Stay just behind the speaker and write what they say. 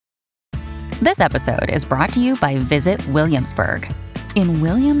This episode is brought to you by Visit Williamsburg. In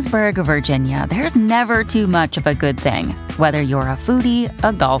Williamsburg, Virginia, there's never too much of a good thing. Whether you're a foodie,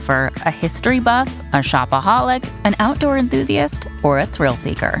 a golfer, a history buff, a shopaholic, an outdoor enthusiast, or a thrill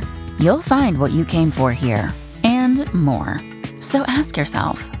seeker, you'll find what you came for here and more. So ask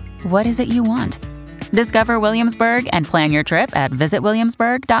yourself, what is it you want? Discover Williamsburg and plan your trip at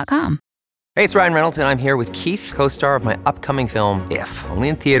visitwilliamsburg.com. Hey, it's Ryan Reynolds, and I'm here with Keith, co-star of my upcoming film, If, only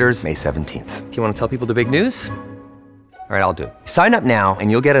in theaters May 17th. Do you want to tell people the big news? All right, I'll do it. Sign up now and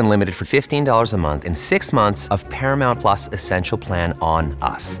you'll get unlimited for $15 a month and 6 months of Paramount Plus Essential Plan on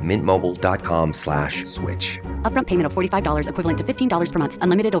us. MintMobile.com/switch. Upfront payment of $45 equivalent to $15 per month.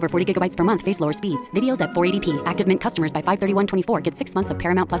 Unlimited over 40 gigabytes per month. Face lower speeds. Videos at 480p. Active Mint customers by 531.24 get 6 months of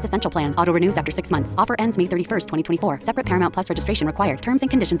Paramount Plus Essential Plan. Auto renews after 6 months. Offer ends May 31st, 2024. Separate Paramount Plus registration required. Terms and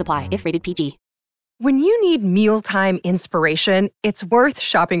conditions apply if rated PG. When you need mealtime inspiration, it's worth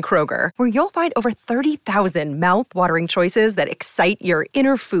shopping Kroger, where you'll find over 30,000 mouth-watering choices that excite your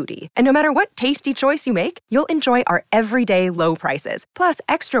inner foodie. And no matter what tasty choice you make, you'll enjoy our everyday low prices, plus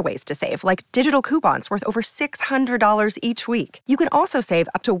extra ways to save, like digital coupons worth over $600 each week. You can also save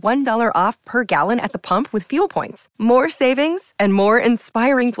up to $1 off per gallon at the pump with fuel points. More savings and more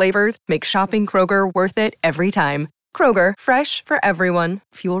inspiring flavors make shopping Kroger worth it every time. Kroger, fresh for everyone.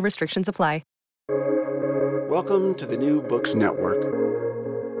 Fuel restrictions apply. Welcome to the New Books Network.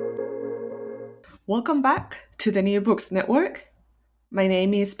 Welcome back to the New Books Network. My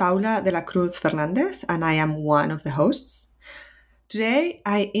name is Paula de la Cruz Fernandez, and I am one of the hosts. Today,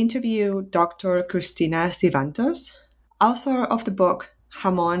 I interview Dr. Cristina Sivantos, author of the book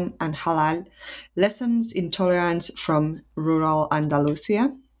Jamón and Halal, Lessons in Tolerance from Rural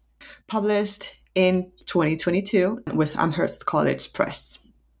Andalusia, published in 2022 with Amherst College Press.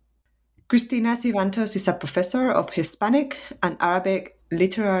 Cristina Sivantos is a professor of Hispanic and Arabic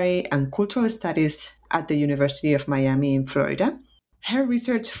literary and cultural studies at the University of Miami in Florida. Her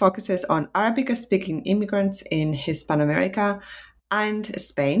research focuses on Arabic-speaking immigrants in Hispanoamerica and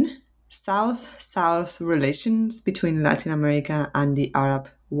Spain, South-South relations between Latin America and the Arab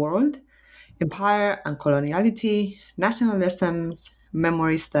world, empire and coloniality, nationalisms,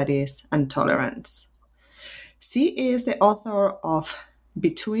 memory studies, and tolerance. She is the author of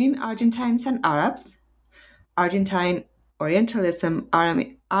Between Argentines and Arabs, Argentine Orientalism,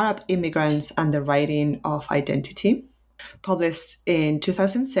 Arab Immigrants, and the Writing of Identity, published in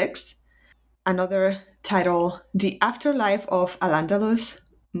 2006. Another title, The Afterlife of Al-Andalus,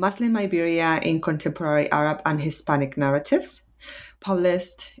 Muslim Iberia in Contemporary Arab and Hispanic Narratives,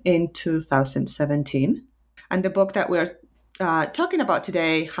 published in 2017. And the book that we're talking about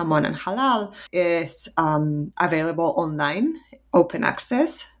today, Jamón and Halal, is available online, open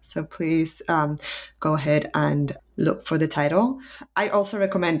access. So please go ahead and look for the title. I also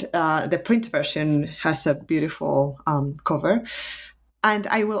recommend the print version, has a beautiful cover. And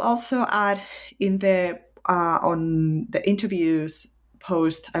I will also add in the on the interviews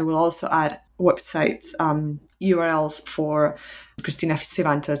post, I will also add websites, URLs for Cristina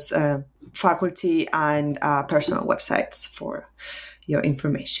Sivantos' faculty and personal websites for your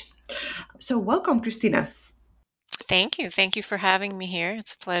information. So welcome, Cristina. Thank you. Thank you for having me here.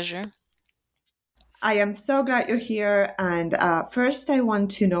 It's a pleasure. I am so glad you're here. And first, I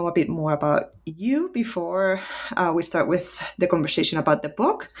want to know a bit more about you before we start with the conversation about the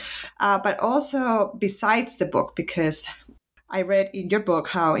book, but also besides the book, because I read in your book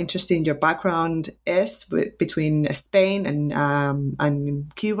how interesting your background is between Spain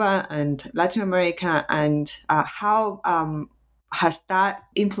and Cuba and Latin America, and how has that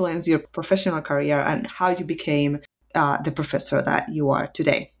influenced your professional career and how you became the professor that you are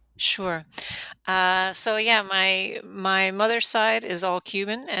today? Sure. My mother's side is all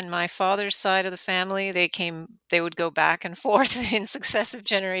Cuban, and my father's side of the family, they would go back and forth in successive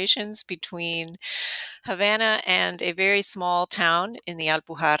generations between Havana and a very small town in the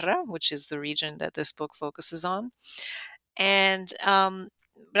Alpujarra, which is the region that this book focuses on. And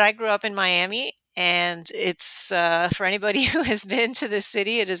but I grew up in Miami, and it's for anybody who has been to this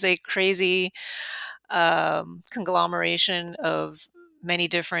city, it is a crazy conglomeration of many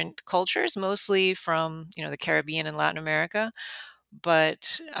different cultures, mostly from the Caribbean and Latin America.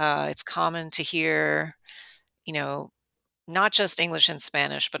 But it's common to hear, not just English and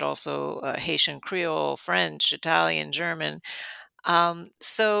Spanish, but also Haitian Creole, French, Italian, German.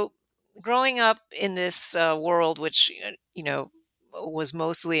 So growing up in this world, which was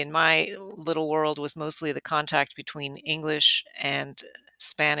mostly in my little world, was mostly the contact between English and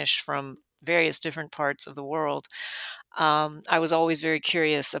Spanish from various different parts of the world. I was always very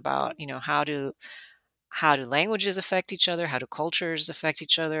curious about, how do languages affect each other? How do cultures affect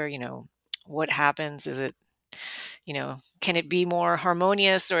each other? what happens? Is it, can it be more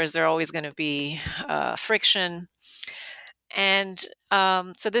harmonious, or is there always going to be friction? And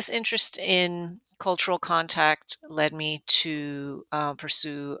so this interest in cultural contact led me to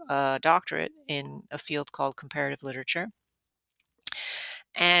pursue a doctorate in a field called comparative literature.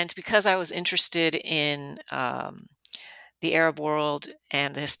 And because I was interested in the Arab world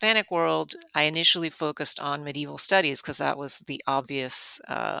and the Hispanic world, I initially focused on medieval studies because that was the obvious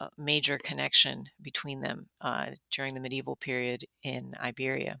major connection between them during the medieval period in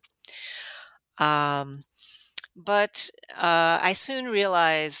Iberia. But I soon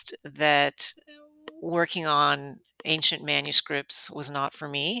realized that working on ancient manuscripts was not for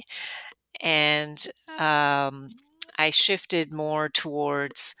me. And I shifted more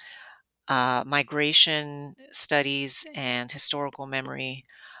towards migration studies and historical memory.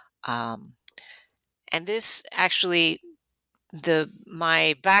 And this actually,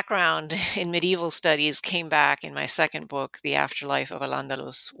 my background in medieval studies came back in my second book, The Afterlife of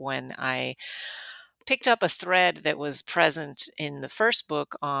Al-Andalus, when I picked up a thread that was present in the first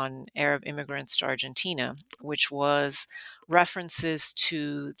book on Arab immigrants to Argentina, which was references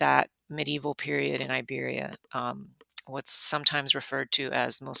to that medieval period in Iberia, what's sometimes referred to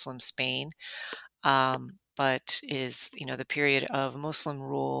as Muslim Spain, but is the period of Muslim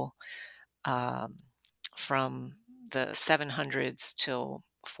rule from the 700s till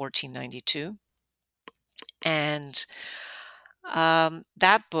 1492. And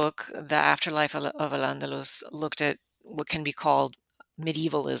that book, The Afterlife of Al-Andalus, looked at what can be called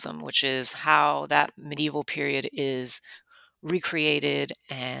medievalism, which is how that medieval period is recreated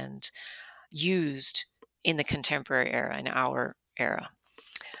and used in the contemporary era, in our era.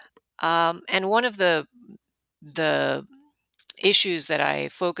 And one of the issues that I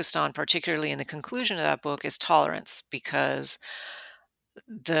focused on, particularly in the conclusion of that book, is tolerance, because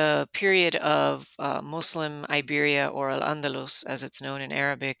the period of Muslim Iberia, or Al-Andalus, as it's known in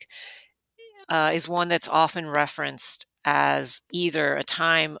Arabic, is one that's often referenced as either a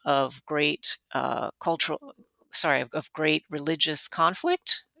time of great great religious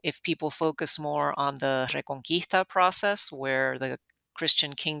conflict, if people focus more on the Reconquista process, where the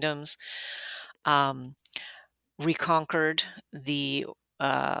Christian kingdoms reconquered the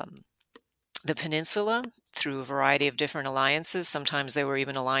peninsula through a variety of different alliances. Sometimes there were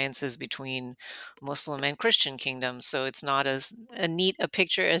even alliances between Muslim and Christian kingdoms, so it's not as neat a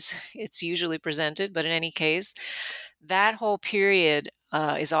picture as it's usually presented. But in any case, that whole period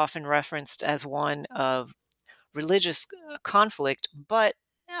is often referenced as one of religious conflict, but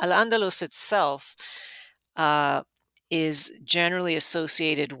Al-Andalus itself is generally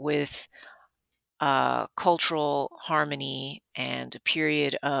associated with cultural harmony and a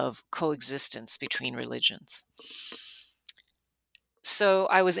period of coexistence between religions. So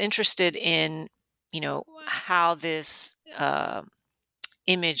I was interested in, how this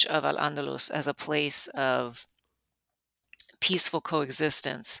image of Al-Andalus as a place of peaceful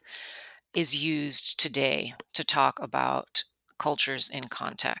coexistence is used today to talk about cultures in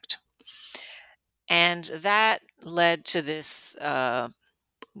contact. And that led to this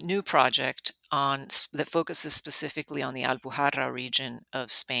new project that focuses specifically on the Alpujarra region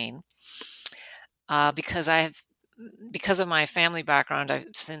of Spain, because of my family background,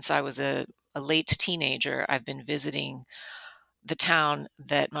 since I was a late teenager, I've been visiting the town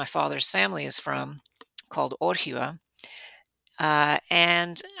that my father's family is from, called Orgiva,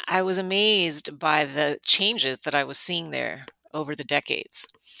 and I was amazed by the changes that I was seeing there over the decades.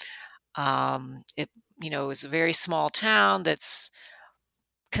 It was a very small town that's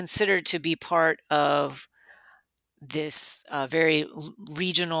considered to be part of this very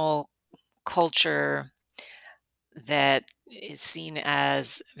regional culture that is seen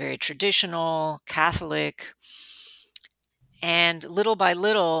as very traditional, Catholic. And little by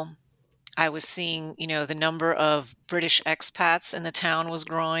little, I was seeing, the number of British expats in the town was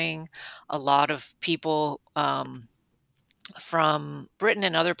growing. A lot of people from Britain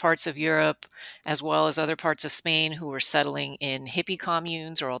and other parts of Europe, as well as other parts of Spain, who were settling in hippie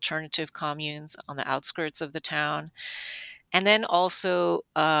communes or alternative communes on the outskirts of the town. And then also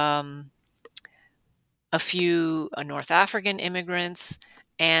a few North African immigrants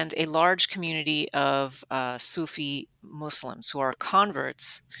and a large community of Sufi Muslims who are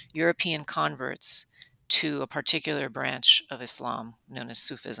converts, European converts, to a particular branch of Islam known as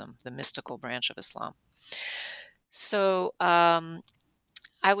Sufism, the mystical branch of Islam. So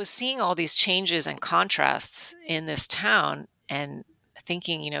I was seeing all these changes and contrasts in this town and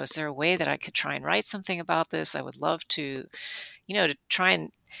thinking, is there a way that I could try and write something about this? I would love to, to try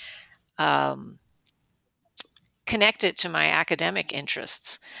and connect it to my academic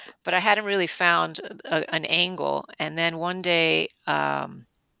interests, but I hadn't really found an angle. And then one day, a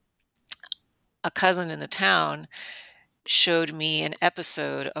cousin in the town showed me an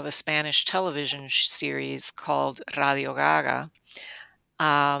episode of a Spanish television series called Radio Gaga,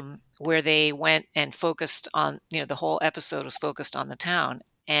 where they went and focused on, the whole episode was focused on the town.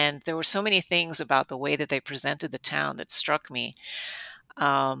 And there were so many things about the way that they presented the town that struck me.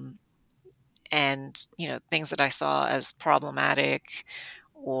 And, things that I saw as problematic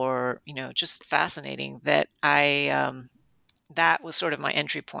or, just fascinating that that was sort of my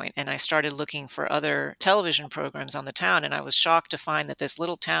entry point. And I started looking for other television programs on the town. And I was shocked to find that this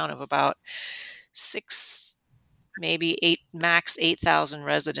little town of about 6, maybe 8, max 8,000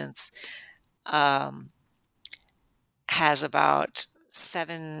 residents, has about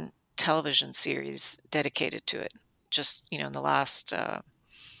 7 television series dedicated to it, just, in the last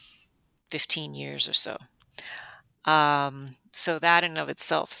 15 years or so. So that in and of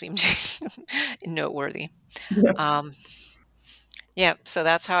itself seemed noteworthy. So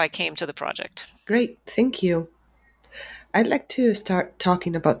that's how I came to the project. Great, thank you. I'd like to start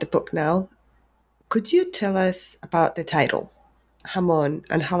talking about the book now. Could you tell us about the title, Jamón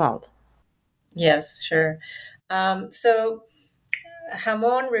and Halal? Yes, sure. So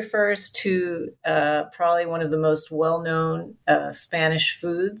jamón refers to probably one of the most well-known Spanish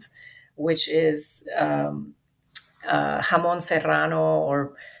foods, which is jamón serrano,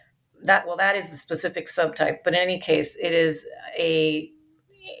 or that is the specific subtype. But in any case, it is a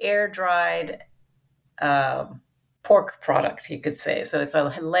air-dried pork product, you could say. So it's a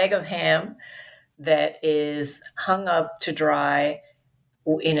leg of ham that is hung up to dry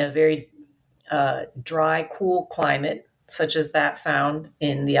in a very dry, cool climate, such as that found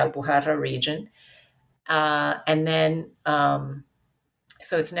in the Alpujarra region. And then,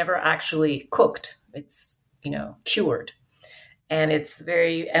 so it's never actually cooked. It's, cured. And it's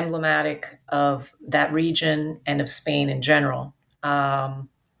very emblematic of that region and of Spain in general.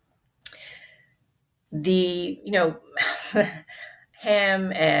 The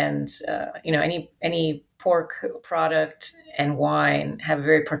ham and any pork product and wine have a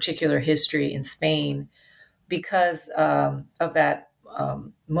very particular history in Spain because of that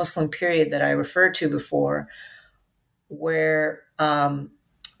Muslim period that I referred to before, where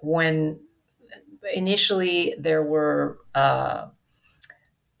when initially there were mass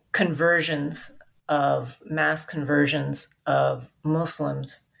conversions of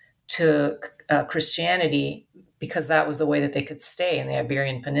Muslims to Christianity, because that was the way that they could stay in the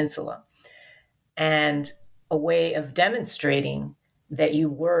Iberian Peninsula. And a way of demonstrating that you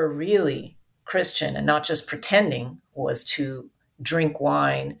were really Christian and not just pretending was to drink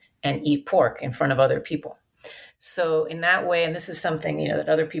wine and eat pork in front of other people. So in that way, and this is something that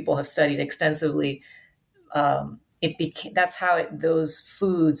other people have studied extensively, that's how those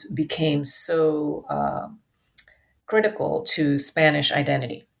foods became so critical to Spanish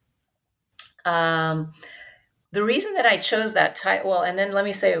identity. The reason that I chose that title, and then let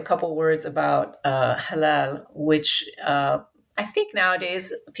me say a couple words about halal, which I think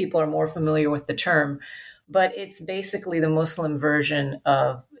nowadays people are more familiar with the term, but it's basically the Muslim version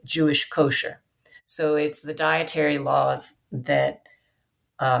of Jewish kosher. So it's the dietary laws that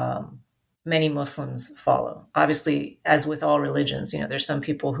many Muslims follow. Obviously, as with all religions, there's some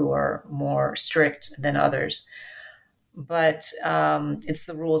people who are more strict than others, but it's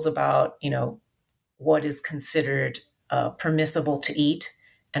the rules about, what is considered permissible to eat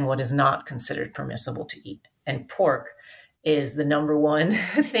and what is not considered permissible to eat. And pork is the number one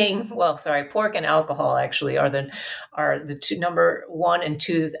thing. Well, sorry, pork and alcohol actually are the two number 1 and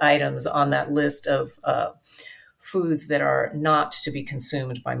 2 items on that list of foods that are not to be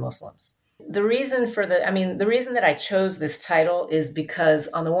consumed by Muslims. The reason that I chose this title is because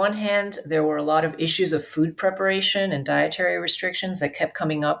on the one hand, there were a lot of issues of food preparation and dietary restrictions that kept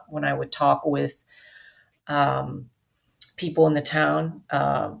coming up when I would talk with people in the town,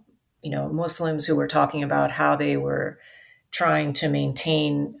 Muslims who were talking about how they were trying to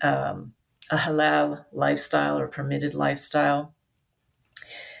maintain a halal lifestyle or permitted lifestyle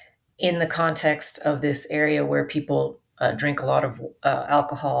in the context of this area where people drink a lot of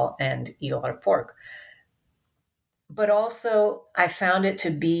alcohol and eat a lot of pork. But also, I found it to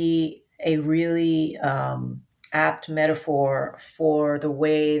be a really apt metaphor for the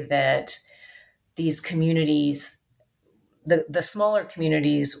way that these communities, the smaller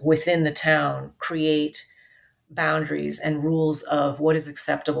communities within the town, create boundaries and rules of what is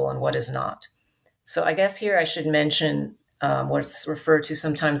acceptable and what is not. So I guess here I should mention what's referred to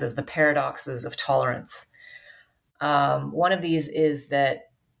sometimes as the paradoxes of tolerance. One of these is that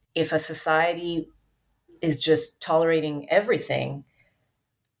if a society is just tolerating everything,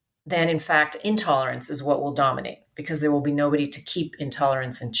 then in fact, intolerance is what will dominate, because there will be nobody to keep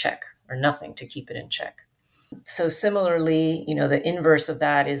intolerance in check, or nothing to keep it in check. So similarly, the inverse of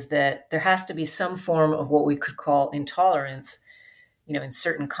that is that there has to be some form of what we could call intolerance, in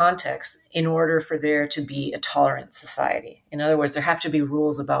certain contexts, in order for there to be a tolerant society. In other words, there have to be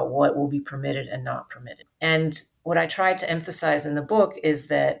rules about what will be permitted and not permitted. And what I try to emphasize in the book is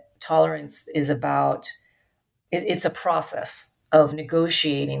that tolerance is it's a process of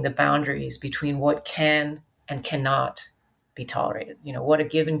negotiating the boundaries between what can and cannot be tolerated, what a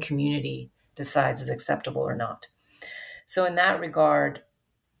given community decides is acceptable or not. So in that regard,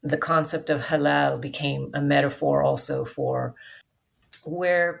 the concept of halal became a metaphor also for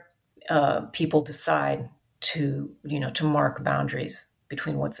where people decide to mark boundaries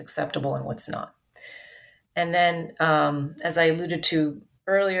between what's acceptable and what's not. And then, as I alluded to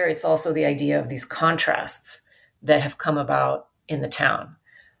earlier, it's also the idea of these contrasts that have come about in the town.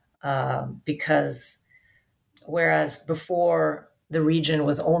 Because whereas before the region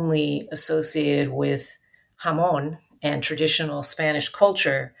was only associated with jamón and traditional Spanish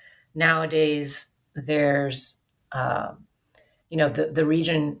culture, nowadays there's the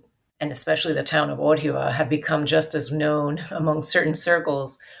region, and especially the town of Ojiva, have become just as known among certain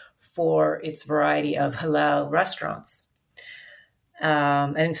circles for its variety of halal restaurants.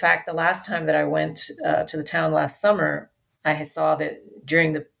 And in fact, the last time that I went to the town last summer, I saw that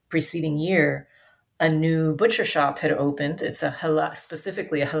during the preceding year, a new butcher shop had opened. It's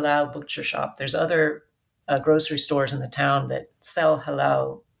specifically a halal butcher shop. There's other grocery stores in the town that sell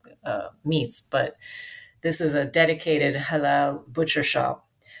halal meats, but this is a dedicated halal butcher shop,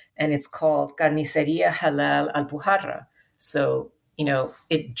 and it's called Carnicería Halal Alpujarra. So,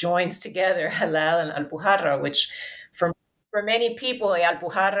 it joins together halal and alpujarra, which for many people,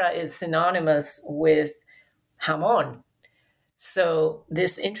 alpujarra is synonymous with jamón. So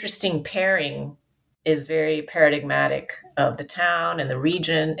this interesting pairing is very paradigmatic of the town and the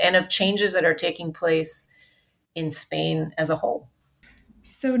region and of changes that are taking place in Spain as a whole.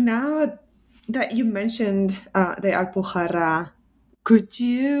 So now that you mentioned the Alpujarra, could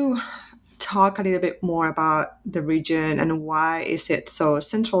you talk a little bit more about the region and why is it so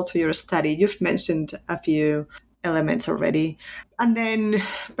central to your study? You've mentioned a few elements already. And then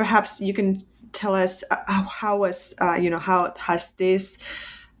perhaps you can tell us how has this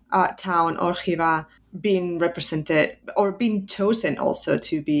town, Ojiva, been represented or been chosen also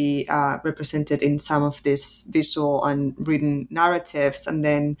to be represented in some of these visual and written narratives, and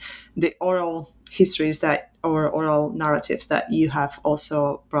then the oral histories or oral narratives that you have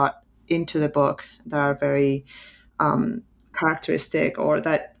also brought into the book that are very characteristic or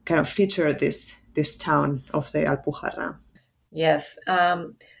that kind of feature this town of the Alpujarra. Yes.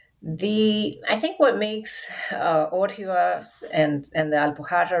 I think what makes Ojiva and the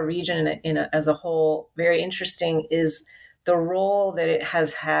Alpujarra region as a whole very interesting is the role that it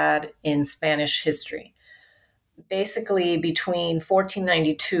has had in Spanish history. Basically, between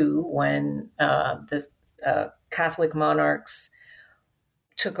 1492, when the Catholic monarchs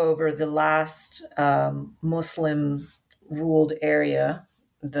took over the last Muslim-ruled area,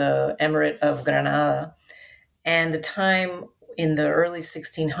 the Emirate of Granada, and the time in the early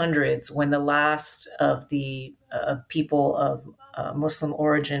 1600s, when the last of the people of Muslim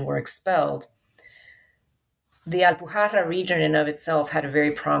origin were expelled, the Alpujarra region in of itself had a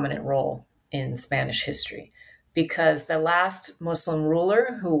very prominent role in Spanish history, because the last Muslim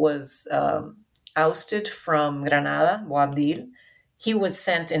ruler who was ousted from Granada, Boabdil, he was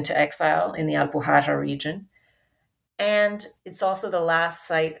sent into exile in the Alpujarra region. And it's also the last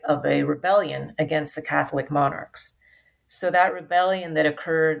site of a rebellion against the Catholic monarchs. So that rebellion that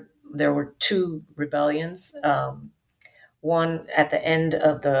occurred, there were two rebellions, one at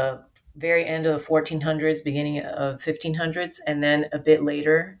the very end of the 1400s, beginning of 1500s, and then a bit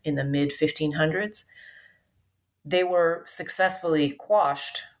later in the mid 1500s. They were successfully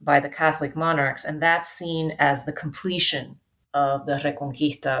quashed by the Catholic monarchs, and that's seen as the completion of the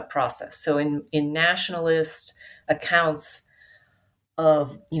Reconquista process. So in nationalist accounts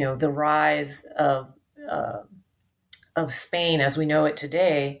of the rise of Spain as we know it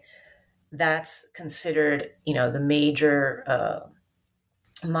today, that's considered the major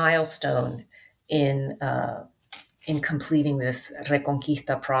milestone in completing this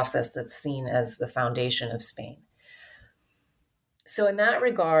Reconquista process that's seen as the foundation of Spain. So in that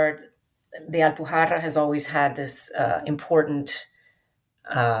regard, the Alpujarra has always had this important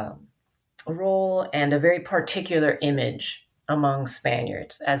role and a very particular image among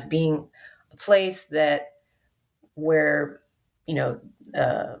Spaniards as being a place where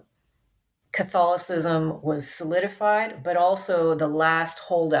Catholicism was solidified, but also the last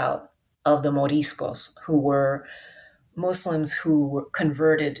holdout of the Moriscos, who were Muslims who were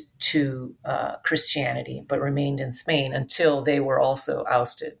converted to Christianity but remained in Spain until they were also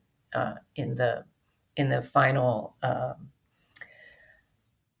ousted in the final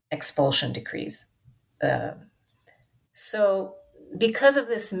expulsion decrees. So, because of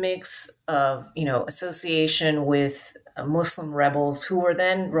this mix of association with Muslim rebels who were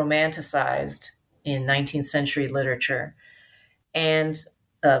then romanticized in 19th century literature, and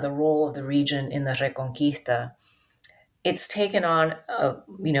the role of the region in the Reconquista, it's taken on,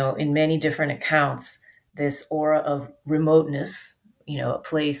 in many different accounts, this aura of remoteness, a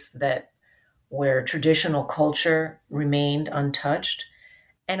place where traditional culture remained untouched,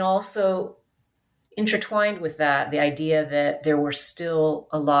 and also intertwined with that, the idea that there were still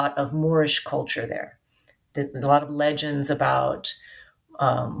a lot of Moorish culture there, a lot of legends about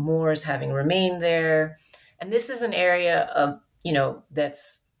Moors having remained there. And this is an area of,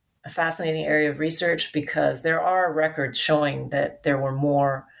 that's a fascinating area of research, because there are records showing that there were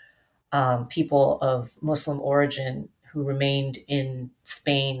more people of Muslim origin who remained in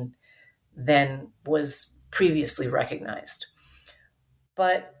Spain than was previously recognized.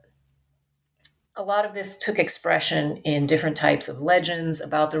 But a lot of this took expression in different types of legends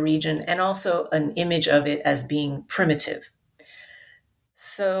about the region, and also an image of it as being primitive.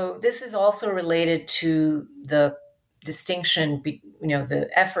 So this is also related to the distinction, the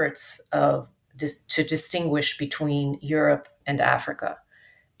efforts to distinguish between Europe and Africa,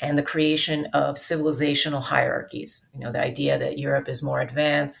 and the creation of civilizational hierarchies. The idea that Europe is more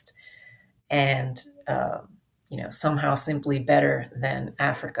advanced and somehow simply better than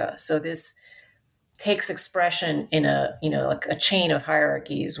Africa. So this takes expression in like a chain of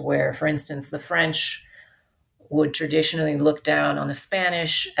hierarchies where, for instance, the French would traditionally look down on the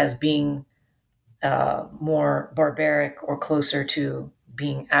Spanish as being more barbaric or closer to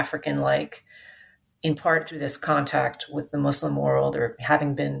being African-like, in part through this contact with the Muslim world, or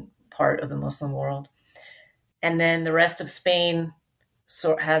having been part of the Muslim world. And then the rest of Spain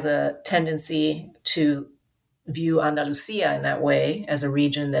has a tendency to view Andalusia in that way, as a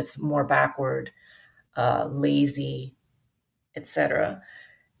region that's more backward, lazy, etc.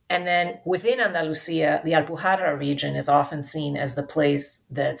 And then within Andalusia, the Alpujarra region is often seen as the place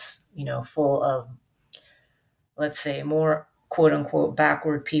that's, full of, let's say, more quote unquote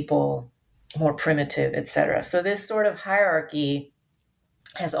backward people, more primitive, etc. So this sort of hierarchy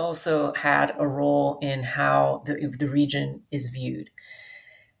has also had a role in how the region is viewed.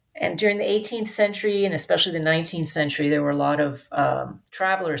 And during the 18th century, and especially the 19th century, there were a lot of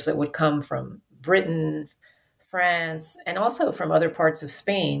travelers that would come from Britain, France, and also from other parts of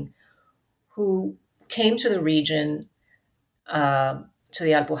Spain, who came to the region, to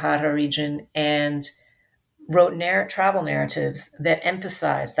the Alpujarra region, and wrote travel narratives that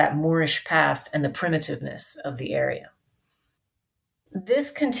emphasized that Moorish past and the primitiveness of the area.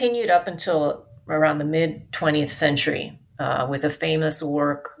 This continued up until around the mid-20th century, with a famous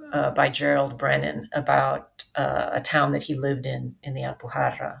work by Gerald Brennan about a town that he lived in the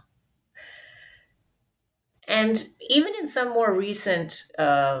Alpujarra. And even in some more recent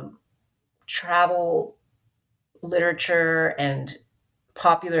travel literature and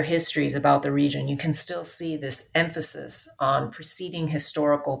popular histories about the region, you can still see this emphasis on preceding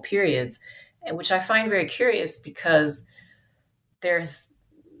historical periods, and which I find very curious, because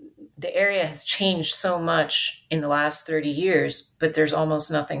the area has changed so much in the last 30 years, but there's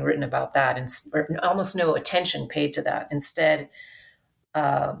almost nothing written about that, or almost no attention paid to that. Instead,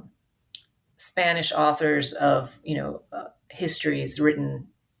 Spanish authors of histories written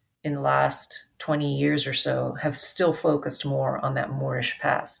in the last 20 years or so have still focused more on that Moorish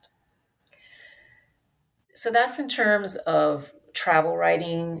past. So that's in terms of travel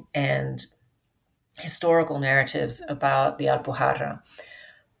writing and historical narratives about the Alpujarra,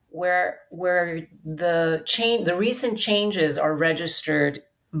 where the recent changes are registered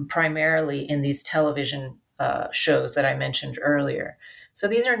primarily in these television shows that I mentioned earlier. So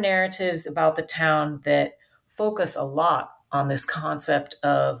these are narratives about the town that focus a lot on this concept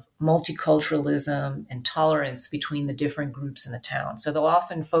of multiculturalism and tolerance between the different groups in the town. So they'll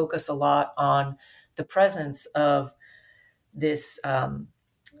often focus a lot on the presence of this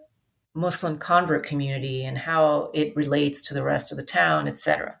Muslim convert community and how it relates to the rest of the town,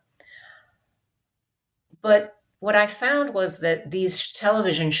 etc. But what I found was that these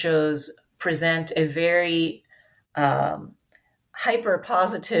television shows present a very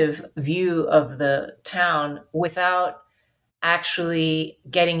hyper-positive view of the town without actually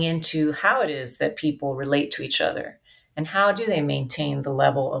getting into how it is that people relate to each other And how do they maintain the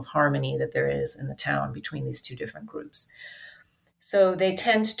level of harmony that there is in the town between these two different groups? So they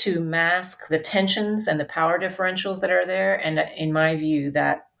tend to mask the tensions and the power differentials that are there. And in my view,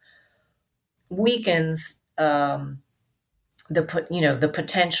 that weakens the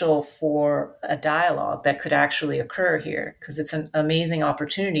potential for a dialogue that could actually occur here, because it's an amazing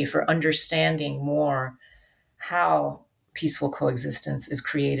opportunity for understanding more how peaceful coexistence is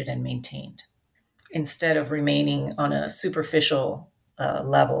created and maintained, instead of remaining on a superficial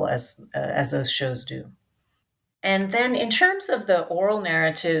level as those shows do. And then in terms of the oral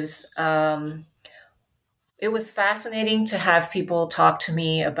narratives, it was fascinating to have people talk to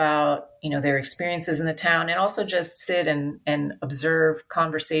me about, their experiences in the town, and also just sit and observe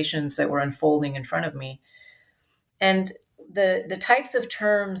conversations that were unfolding in front of me. And the types of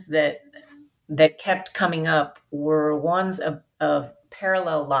terms that kept coming up were ones of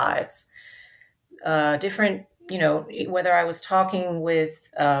parallel lives, different, whether I was talking with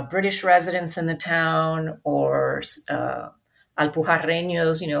British residents in the town or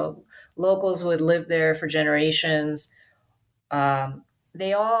alpujarreños, locals who had lived there for generations.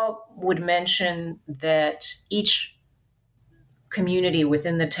 They all would mention that each community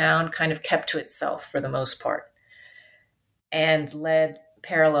within the town kind of kept to itself for the most part and led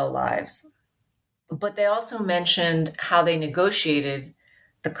parallel lives. But they also mentioned how they negotiated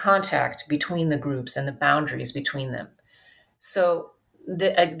the contact between the groups and the boundaries between them. So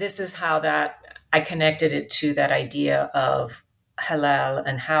this is how that I connected it to that idea of halal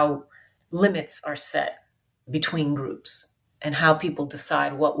and how limits are set between groups and how people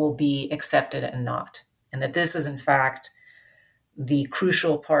decide what will be accepted and not. And that this is, in fact, the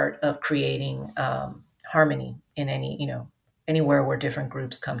crucial part of creating harmony in anywhere where different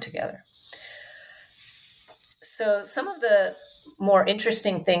groups come together. So some of the more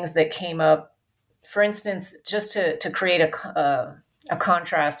interesting things that came up, for instance, just to create a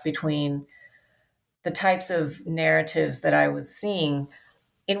contrast between the types of narratives that I was seeing,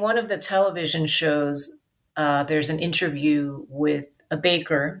 in one of the television shows, there's an interview with a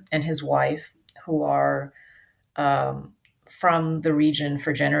baker and his wife who are from the region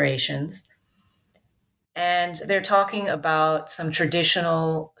for generations. And they're talking about some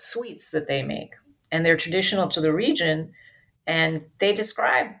traditional sweets that they make. And they're traditional to the region. And they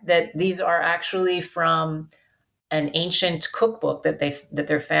describe that these are actually from an ancient cookbook that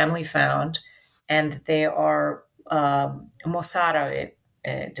their family found. And they are mozárabe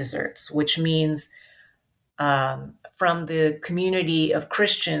desserts, which means from the community of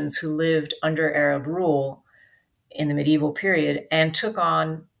Christians who lived under Arab rule in the medieval period and took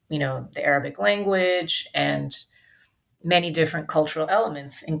on, the Arabic language and many different cultural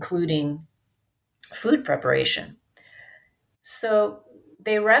elements, including food preparation. So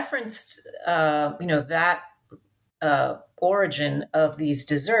they referenced, that origin of these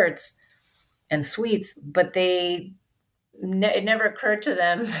desserts and sweets, but it never occurred to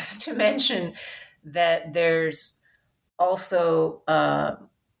them to mention that there's also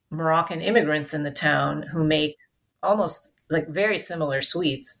Moroccan immigrants in the town who make almost like very similar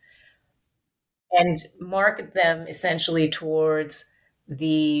sweets and market them essentially towards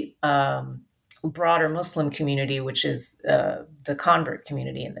the broader Muslim community, which is the convert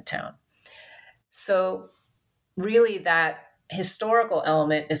community in the town. So really that historical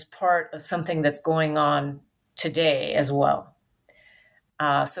element is part of something that's going on today as well.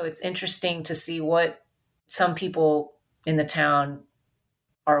 So it's interesting to see what some people in the town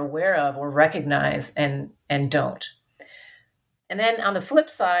are aware of or recognize and don't. And then on the flip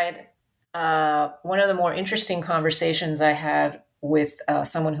side, one of the more interesting conversations I had with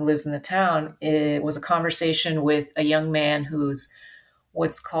someone who lives in the town, it was a conversation with a young man who's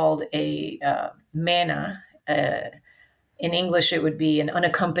what's called a MENA. In English, it would be an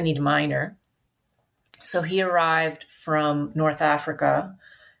unaccompanied minor. So he arrived from North Africa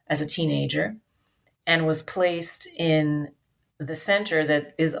as a teenager and was placed in the center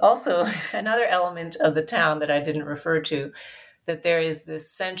that is also another element of the town that I didn't refer to, that there is this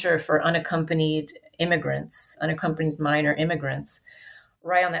center for unaccompanied immigrants, unaccompanied minor immigrants,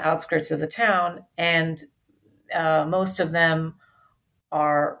 right on the outskirts of the town. And most of them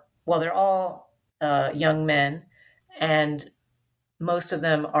they're all young men, and most of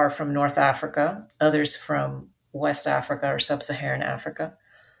them are from North Africa, others from West Africa or Sub-Saharan Africa.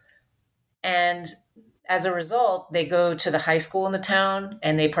 And as a result, they go to the high school in the town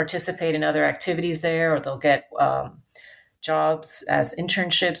and they participate in other activities there, or they'll get jobs as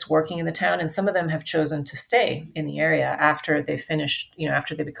internships working in the town. And some of them have chosen to stay in the area after they finish,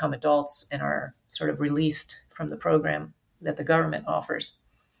 after they become adults and are sort of released from the program that the government offers.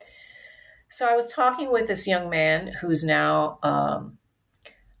 So I was talking with this young man who's now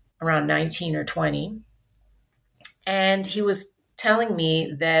around 19 or 20, and he was telling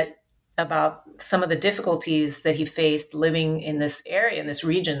me that about some of the difficulties that he faced living in this area, in this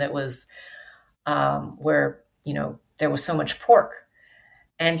region that was where, there was so much pork.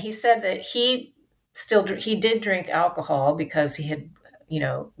 And he said that he did drink alcohol because he had,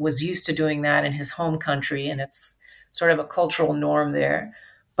 was used to doing that in his home country, and it's sort of a cultural norm there,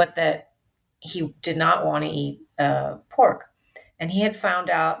 but that he did not want to eat pork. And he had found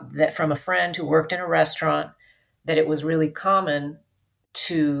out that from a friend who worked in a restaurant that it was really common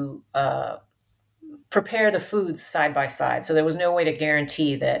to prepare the foods side by side. So there was no way to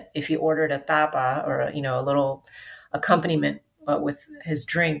guarantee that if he ordered a tapa or a little accompaniment with his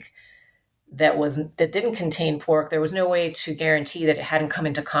drink that didn't contain pork, there was no way to guarantee that it hadn't come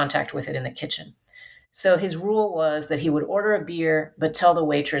into contact with it in the kitchen. So his rule was that he would order a beer, but tell the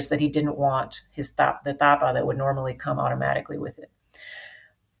waitress that he didn't want the tapa that would normally come automatically with it.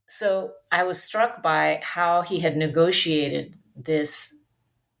 So I was struck by how he had negotiated this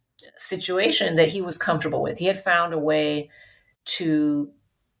situation that he was comfortable with. He had found a way to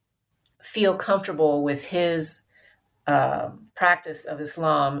feel comfortable with his practice of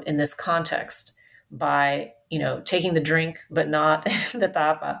Islam in this context by, taking the drink, but not the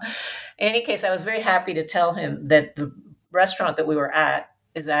tapa. In any case, I was very happy to tell him that the restaurant that we were at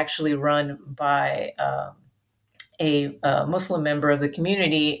is actually run by a Muslim member of the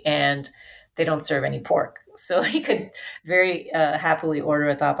community, and they don't serve any pork. So he could very happily order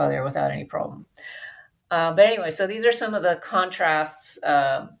a tapa there without any problem. But anyway, so these are some of the contrasts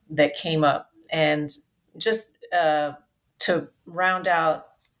that came up. And just to round out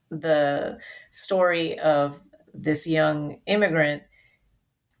the story of this young immigrant,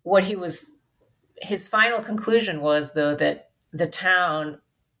 his final conclusion was, though, that the town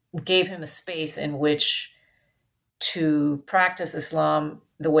gave him a space in which to practice Islam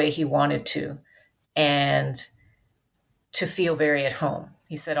the way he wanted to, and to feel very at home.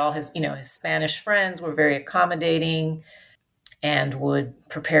 He said all his Spanish friends were very accommodating and would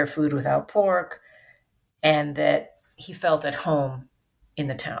prepare food without pork, and that he felt at home in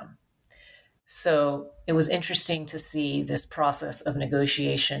the town. So it was interesting to see this process of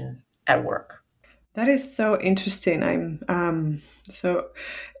negotiation at work. That is so interesting.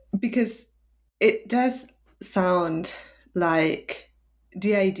 Because it does sound like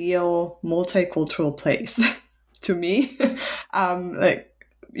the ideal multicultural place to me.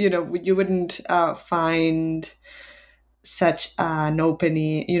 You wouldn't find such an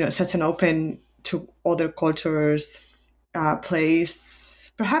open to other cultures place.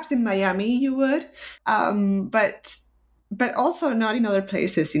 Perhaps in Miami you would, but also not in other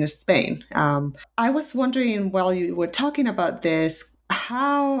places in Spain. I was wondering, while you were talking about this,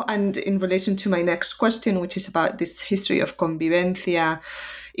 how, and in relation to my next question, which is about this history of convivencia,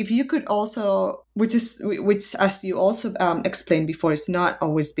 if you could also, which as you also explained before, it's not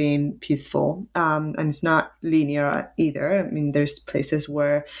always been peaceful, and it's not linear either. I mean, there's places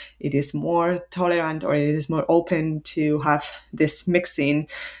where it is more tolerant or it is more open to have this mixing,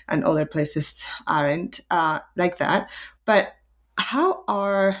 and other places aren't like that. But how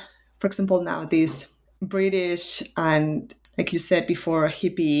are, for example, now these British and, like you said before,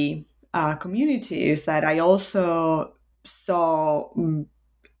 hippie communities that I also saw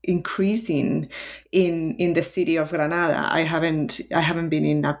increasing in the city of Granada. I haven't been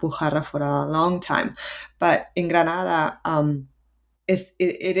in Alpujarra for a long time, but in Granada,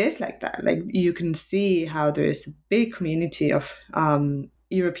 it is like that. Like, you can see how there is a big community of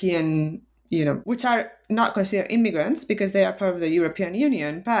European, which are not considered immigrants because they are part of the European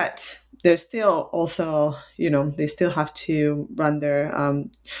Union, but they're still also, they still have to run their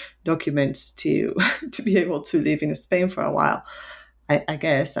documents to be able to live in Spain for a while. I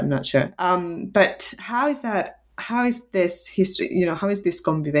guess, I'm not sure. But how is that? How is this history? How is this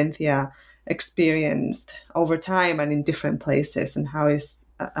convivencia experienced over time and in different places? And how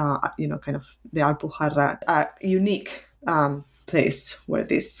is kind of the Alpujarra a unique place where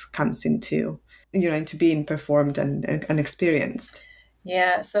this comes into being performed and experienced?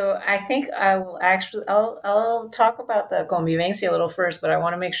 Yeah, so I think I'll talk about the convivencia a little first, but I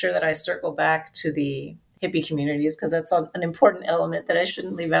want to make sure that I circle back to the hippie communities, because that's an important element that I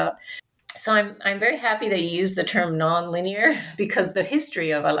shouldn't leave out. So I'm very happy that you use the term non-linear, because the history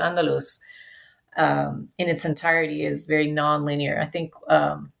of Al-Andalus in its entirety is very non-linear. I think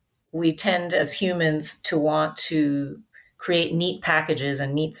we tend as humans to want to create neat packages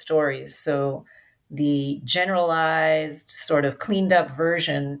and neat stories. So the generalized, sort of cleaned up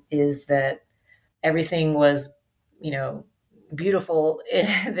version is that everything was, beautiful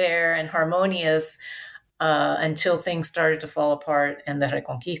there and harmonious until things started to fall apart and the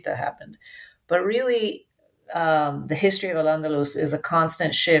Reconquista happened. But really, the history of Al-Andalus is a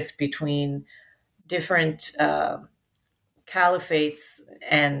constant shift between different caliphates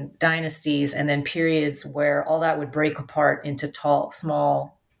and dynasties, and then periods where all that would break apart into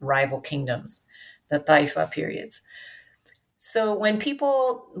small rival kingdoms, the Taifa periods. So when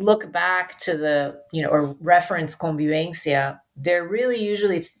people look back to or reference convivencia, they're really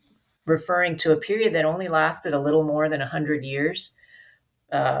usually referring to a period that only lasted a little more than 100 years,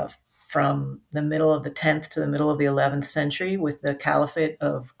 from the middle of the 10th to the middle of the 11th century with the Caliphate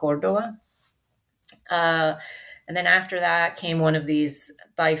of Cordoba. And then after that came one of these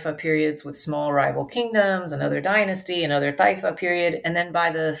Taifa periods with small rival kingdoms, another dynasty, another Taifa period. And then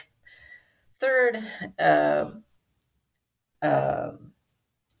by the third,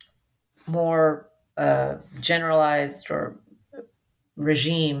 more generalized or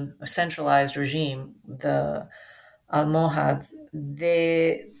regime, a centralized regime, the Almohads,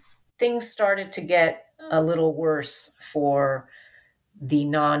 things started to get a little worse for the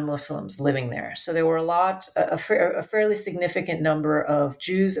non-Muslims living there. So there were a fairly significant number of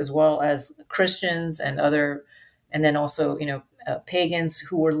Jews as well as Christians and then also, pagans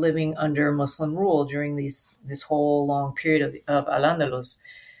who were living under Muslim rule during this whole long period of Al-Andalus.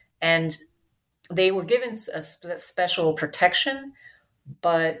 And they were given a special protection,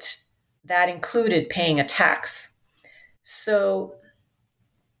 but that included paying a tax. So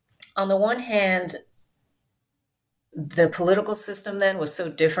on the one hand, the political system then was so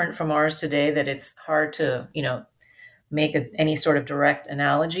different from ours today that it's hard to, make any sort of direct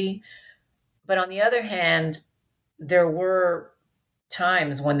analogy. But on the other hand, there were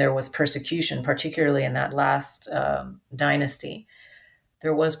times when there was persecution, particularly in that last dynasty.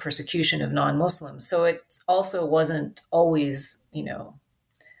 There was persecution of non-Muslims. So it also wasn't always,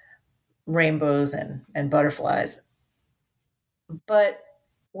 rainbows and butterflies. But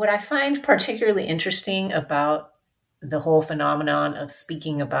what I find particularly interesting about the whole phenomenon of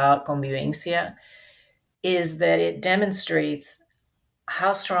speaking about convivencia is that it demonstrates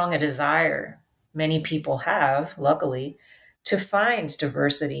how strong a desire many people have, luckily, to find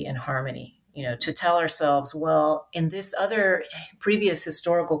diversity and harmony. To tell ourselves, well, in this other previous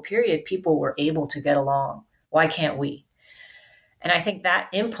historical period, people were able to get along. Why can't we? And I think that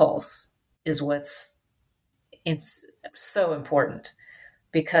impulse is it's so important,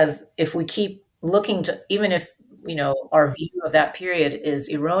 because if we keep looking to, even if our view of that period is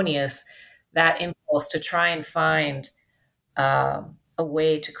erroneous, that impulse to try and find a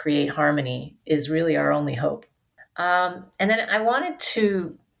way to create harmony is really our only hope. And then I wanted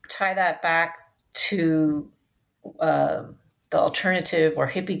to tie that back to the alternative or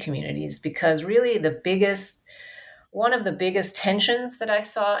hippie communities, because really one of the biggest tensions that I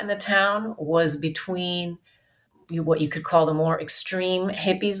saw in the town was between what you could call the more extreme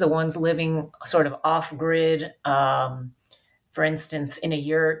hippies, the ones living sort of off-grid, for instance, in a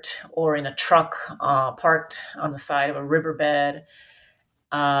yurt or in a truck parked on the side of a riverbed,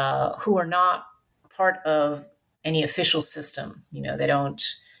 who are not part of any official system. They don't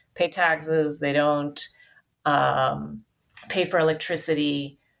pay taxes, they don't pay for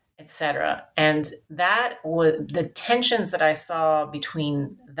electricity, etc. And that was the tensions that I saw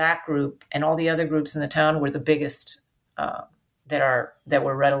between that group and all the other groups in the town were the biggest that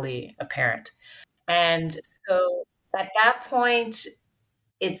were readily apparent. And so at that point,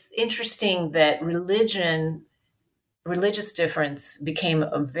 it's interesting that religious difference became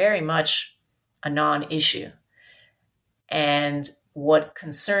very much a non-issue. And what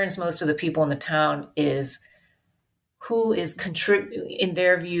concerns most of the people in the town is who is in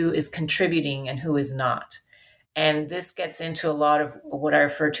their view is contributing and who is not. And this gets into a lot of what I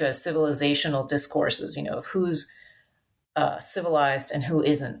refer to as civilizational discourses, of who's civilized and who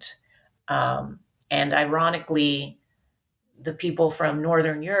isn't. And ironically, the people from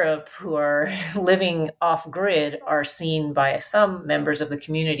Northern Europe who are living off-grid are seen by some members of the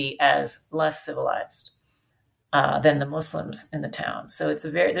community as less civilized than the Muslims in the town. So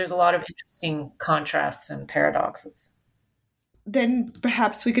there's a lot of interesting contrasts and paradoxes. Then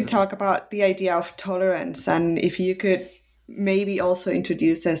perhaps we could talk about the idea of tolerance, and if you could maybe also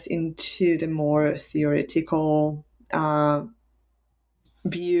introduce us into the more theoretical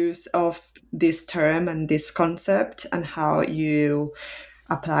views of this term and this concept and how you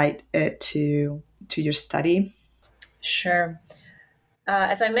applied it to your study. Sure.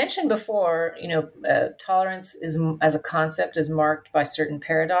 As I mentioned before, tolerance as a concept is marked by certain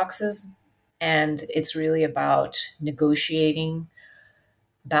paradoxes, and it's really about negotiating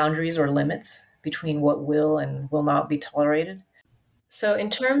boundaries or limits between what will and will not be tolerated. So, in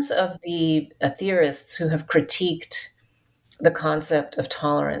terms of the theorists who have critiqued the concept of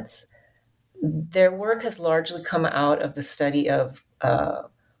tolerance, their work has largely come out of the study of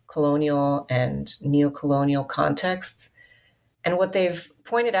colonial and neocolonial contexts. And what they've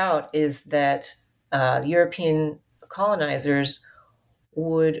pointed out is that European colonizers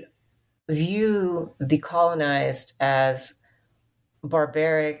would view the colonized as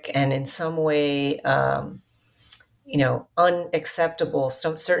barbaric and in some way, unacceptable.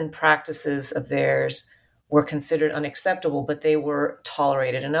 Some certain practices of theirs were considered unacceptable, but they were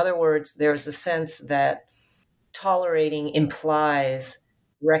tolerated. In other words, there was a sense that tolerating implies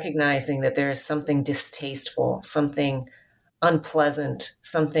recognizing that there is something distasteful, something unpleasant,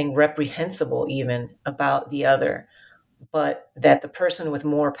 something reprehensible even about the other, but that the person with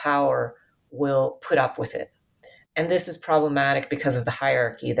more power will put up with it. And this is problematic because of the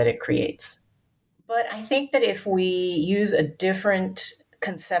hierarchy that it creates. But I think that if we use a different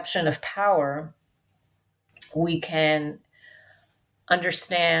conception of power, we can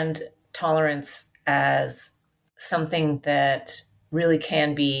understand tolerance as something that really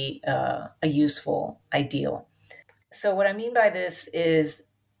can be a useful ideal. So what I mean by this is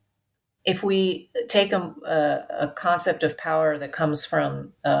if we take a concept of power that comes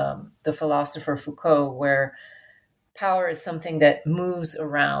from the philosopher Foucault, where power is something that moves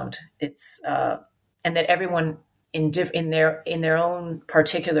around, it's and that everyone in their own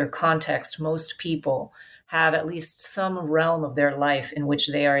particular context, most people have at least some realm of their life in which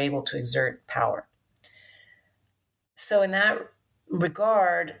they are able to exert power. So in that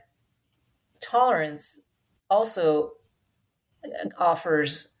regard, tolerance also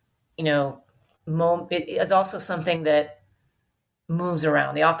offers, it is also something that moves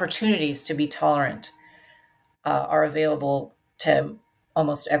around. The opportunities to be tolerant are available to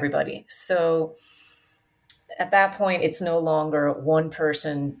almost everybody. So at that point, it's no longer one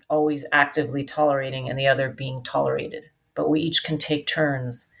person always actively tolerating and the other being tolerated, but we each can take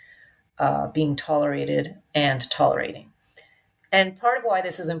turns being tolerated and tolerating. And part of why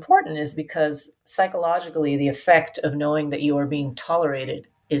this is important is because psychologically, the effect of knowing that you are being tolerated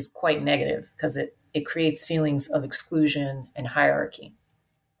is quite negative because it creates feelings of exclusion and hierarchy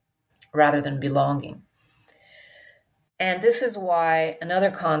rather than belonging. And this is why another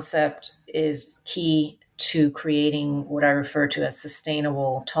concept is key to creating what I refer to as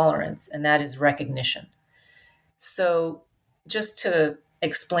sustainable tolerance, and that is recognition. So just to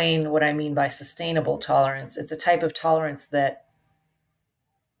explain what I mean by sustainable tolerance, it's a type of tolerance that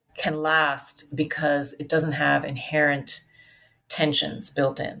can last because it doesn't have inherent tensions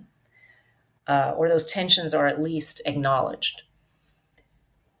built in, or those tensions are at least acknowledged.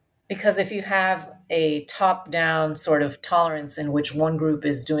 Because if you have a top-down sort of tolerance in which one group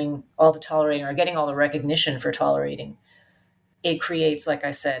is doing all the tolerating or getting all the recognition for tolerating, it creates, like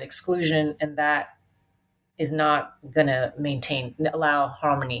I said, exclusion, and that is not going to allow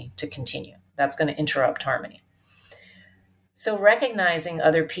harmony to continue. That's going to interrupt harmony. So recognizing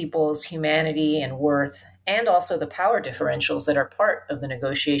other people's humanity and worth, and also the power differentials that are part of the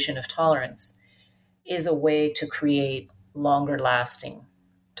negotiation of tolerance, is a way to create longer-lasting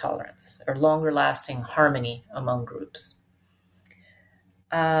tolerance or longer-lasting harmony among groups.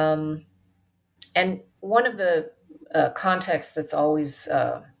 And one of the contexts that's always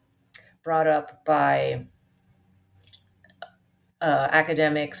brought up by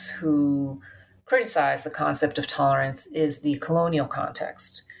academics who criticize the concept of tolerance is the colonial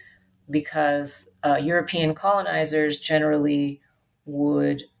context, because European colonizers generally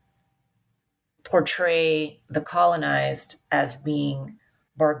would portray the colonized as being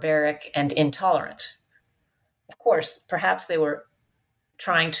barbaric and intolerant. Of course, perhaps they were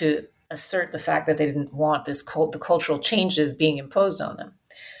trying to assert the fact that they didn't want the cultural changes being imposed on them,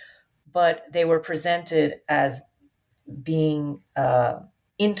 but they were presented as being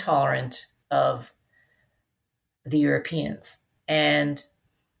intolerant of the Europeans and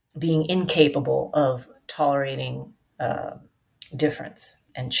being incapable of tolerating difference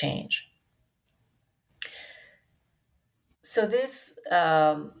and change. So this,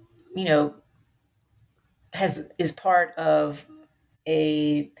 is part of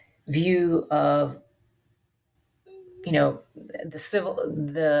a view of, the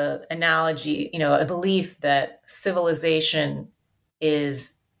analogy, a belief that civilization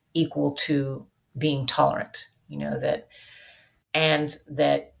is equal to being tolerant, that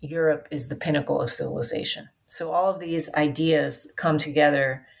Europe is the pinnacle of civilization. So all of these ideas come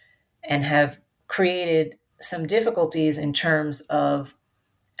together and have created some difficulties in terms of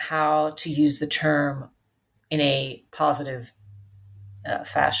how to use the term in a positive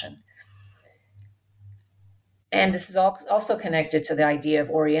fashion. And this is also connected to the idea of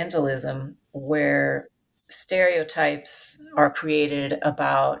Orientalism, where stereotypes are created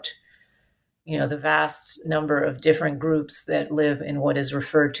about, the vast number of different groups that live in what is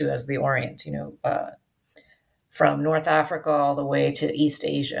referred to as the Orient, from North Africa all the way to East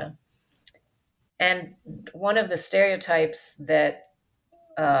Asia. And one of the stereotypes that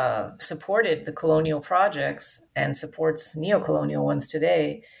supported the colonial projects and supports neocolonial ones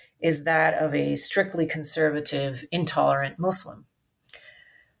today is that of a strictly conservative, intolerant Muslim.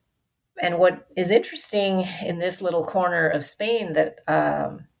 And what is interesting in this little corner of Spain that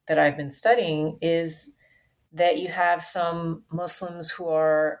I've been studying is that you have some Muslims who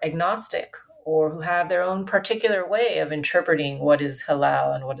are agnostic or who have their own particular way of interpreting what is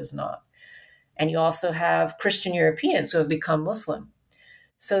halal and what is not. And you also have Christian Europeans who have become Muslim.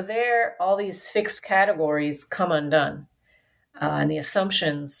 So there, all these fixed categories come undone. And the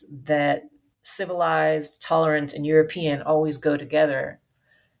assumptions that civilized, tolerant, and European always go together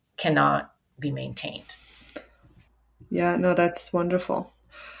cannot be maintained. Yeah, no, that's wonderful.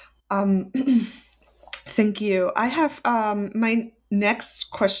 Thank you. I have my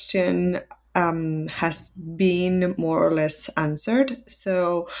next question has been more or less answered.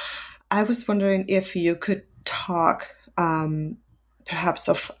 So I was wondering if you could talk perhaps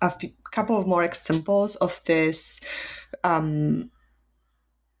of a couple of more examples of this of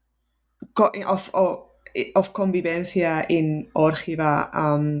convivencia in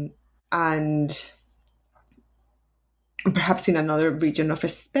Órgiva and perhaps in another region of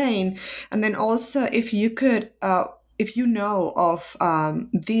Spain. And then also if you could, if you know of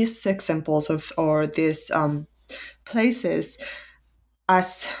these examples or these places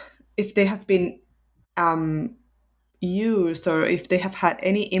as if they have been used or if they have had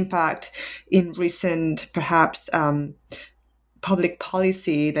any impact in recent, perhaps, public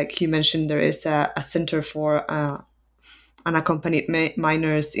policy. Like you mentioned, there is a center for unaccompanied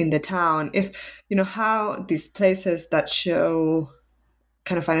minors in the town. If how these places that show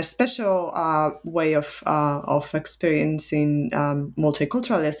kind of a special way of experiencing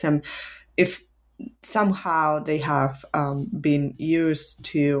multiculturalism, if somehow they have been used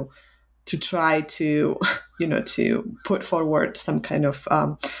to try to to put forward some kind of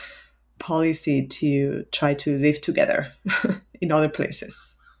policy to try to live together in other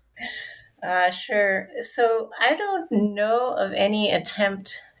places. Sure. So I don't know of any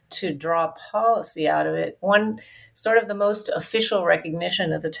attempt to draw policy out of it. One sort of the most official recognition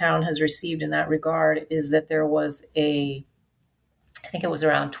that the town has received in that regard is that there was I think it was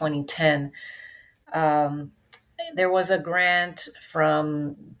around 2010, there was a grant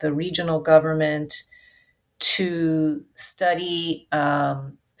from the regional government to study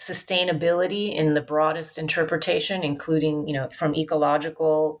sustainability in the broadest interpretation, including, from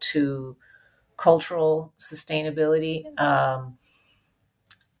ecological to cultural sustainability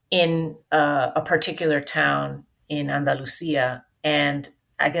in a particular town in Andalusia. And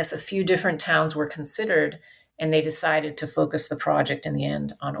I guess a few different towns were considered, and they decided to focus the project in the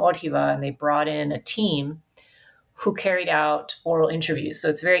end on Órgiva, and they brought in a team who carried out oral interviews. So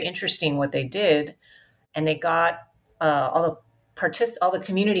it's very interesting what they did. And they got all the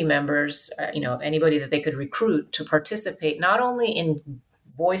community members, anybody that they could recruit to participate, not only in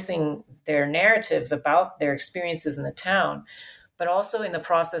voicing their narratives about their experiences in the town, but also in the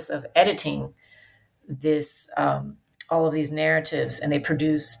process of editing this, all of these narratives. And they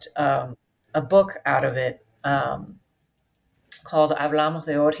produced a book out of it called Hablamos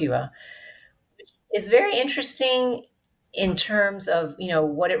de Órgiva, which is very interesting in terms of,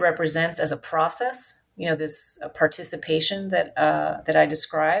 what it represents as a process, this participation that I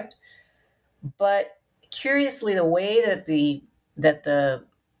described. But curiously, the way that the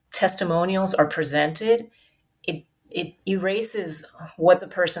testimonials are presented, it erases what the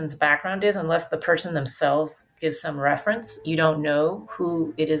person's background is unless the person themselves gives some reference. You don't know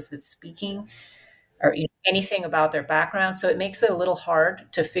who it is that's speaking or anything about their background. So it makes it a little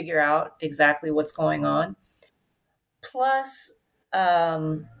hard to figure out exactly what's going on. Plus,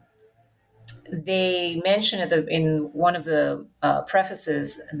 they mention in one of the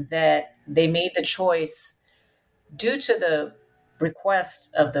prefaces that they made the choice due to the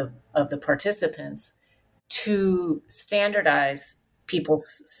request of the participants to standardize people's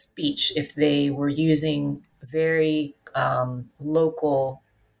speech if they were using very local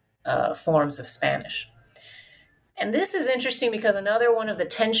forms of Spanish. And this is interesting because another one of the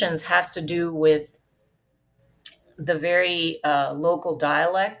tensions has to do with the very local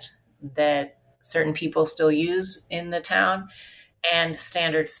dialect that certain people still use in the town and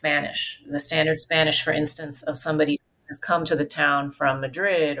standard Spanish. The standard Spanish, for instance, of somebody who has come to the town from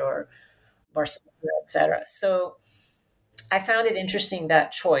Madrid or Barcelona, etc. So I found it interesting,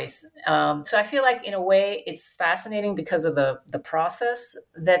 that choice. So I feel like in a way it's fascinating because of the process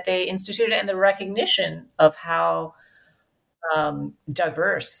that they instituted and the recognition of how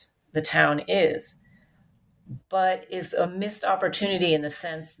diverse the town is, but is a missed opportunity in the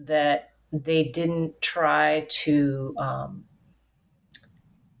sense that they didn't try to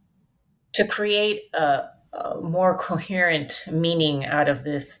create a more coherent meaning out of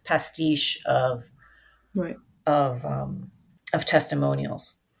this pastiche Right. of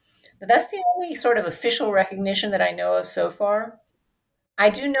testimonials. But that's the only sort of official recognition that I know of so far. I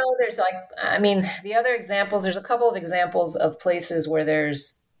do know there's the other examples, there's a couple of examples of places where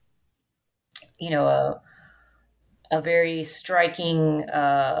there's, a very striking,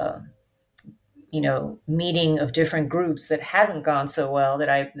 meeting of different groups that hasn't gone so well that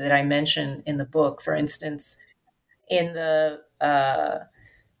I mention in the book. For instance, in the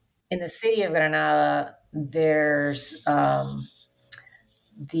city of Granada, there's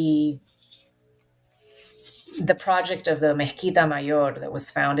the project of the Mezquita Mayor that was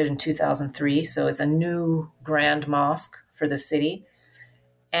founded in 2003. So it's a new grand mosque for the city.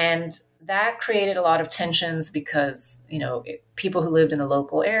 And that created a lot of tensions because, people who lived in the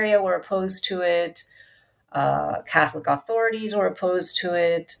local area were opposed to it. Catholic authorities were opposed to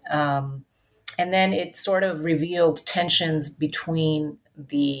it. And then it sort of revealed tensions between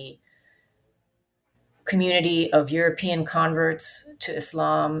the community of European converts to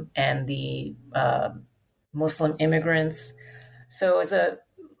Islam and the Muslim immigrants. So it was an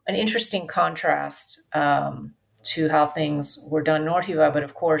interesting contrast to how things were done in Ortiva, but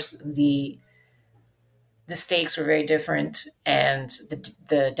of course the stakes were very different, and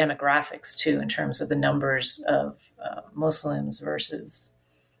the demographics too, in terms of the numbers of Muslims versus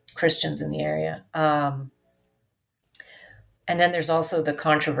Christians in the area. And then there's also the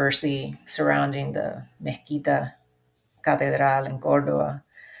controversy surrounding the Mezquita Catedral in Córdoba.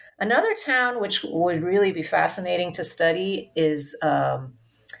 Another town which would really be fascinating to study is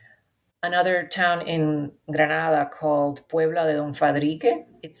another town in Granada called Puebla de Don Fadrique.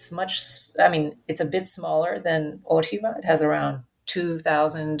 It's it's a bit smaller than Ortiva. It has around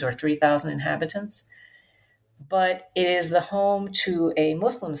 2,000 or 3,000 inhabitants. But it is the home to a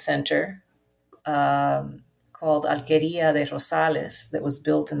Muslim center called Alquería de Rosales that was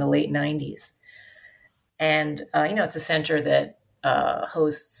built in the late 90s. And, it's a center that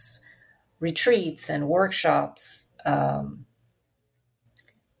hosts retreats and workshops,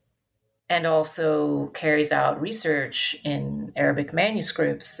 and also carries out research in Arabic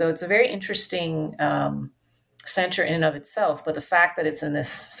manuscripts. So it's a very interesting center in and of itself. But the fact that it's in this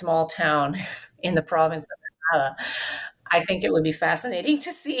small town in the province of Granada, I think it would be fascinating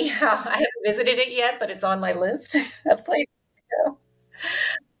to see how. I haven't visited it yet, but it's on my list of places to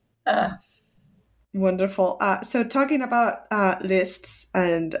go. Wonderful. So talking about lists,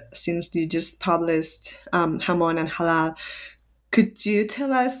 and since you just published Jamón and Halal, could you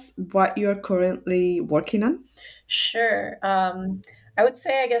tell us what you're currently working on? Sure. I would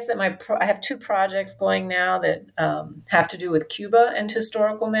say, I guess, that I have two projects going now that have to do with Cuba and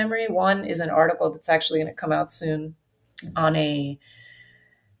historical memory. One is an article that's actually going to come out soon on a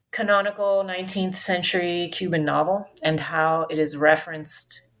canonical 19th century Cuban novel and how it is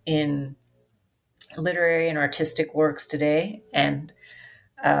referenced in literary and artistic works today, and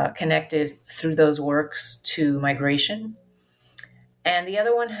connected through those works to migration. And the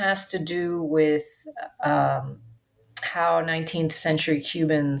other one has to do with how 19th century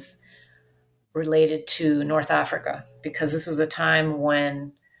Cubans related to North Africa, because this was a time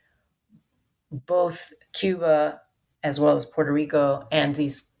when both Cuba as well as Puerto Rico and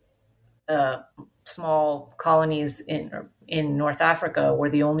these small colonies in North Africa were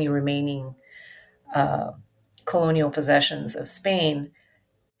the only remaining colonial possessions of Spain.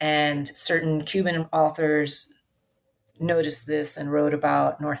 And certain Cuban authors noticed this and wrote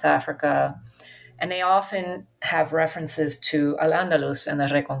about North Africa. And they often have references to Al-Andalus and the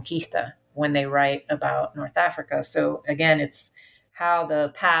Reconquista when they write about North Africa. So again, it's how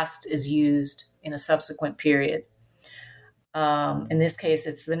the past is used in a subsequent period. In this case,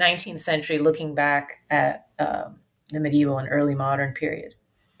 it's the 19th century looking back at the medieval and early modern period.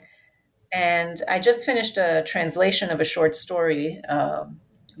 And I just finished a translation of a short story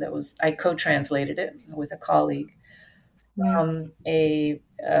I co-translated it with a colleague. A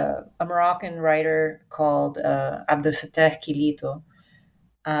Moroccan writer called Abdel Fattah Kilito.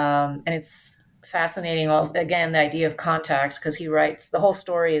 And it's fascinating also, again, the idea of contact, because he writes, the whole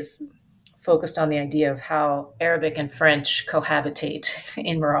story is focused on the idea of how Arabic and French cohabitate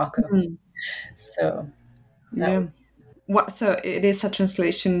in Morocco. Mm-hmm. So, yeah. So it is a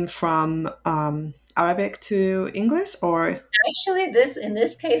translation from Arabic to English, or? Actually, in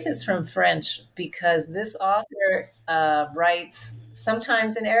this case is from French, because this author writes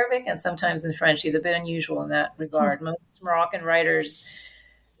sometimes in Arabic and sometimes in French. He's a bit unusual in that regard. Most Moroccan writers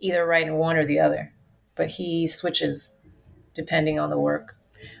either write in one or the other, but he switches depending on the work.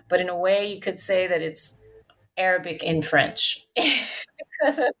 But in a way, you could say that it's Arabic in French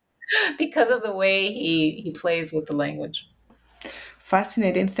because of the way he plays with the language.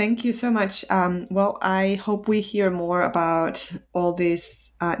 Fascinating. Thank you so much. Well, I hope we hear more about all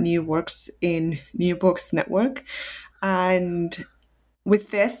these new works in New Books Network. And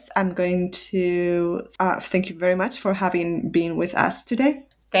with this, I'm going to thank you very much for having been with us today.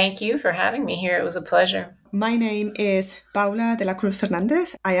 Thank you for having me here. It was a pleasure. My name is Paula de la Cruz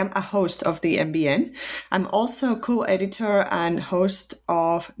Fernandez. I am a host of the NBN. I'm also co-editor and host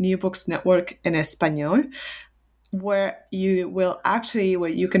of New Books Network en Español, where you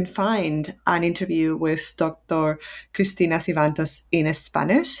can find an interview with Dr. Cristina Sivantos in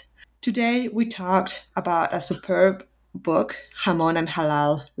Spanish. Today, we talked about a superb book, Jamón and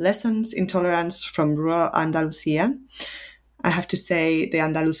Halal, Lessons in Tolerance from Rural Andalusia. I have to say the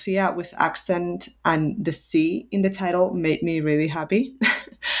Andalusia with accent and the C in the title made me really happy.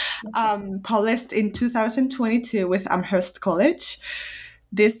 Published in 2022 with Amherst College.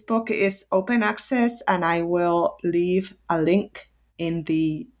 This book is open access, and I will leave a link in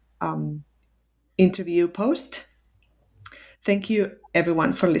the interview post. Thank you,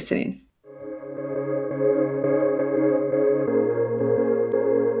 everyone, for listening.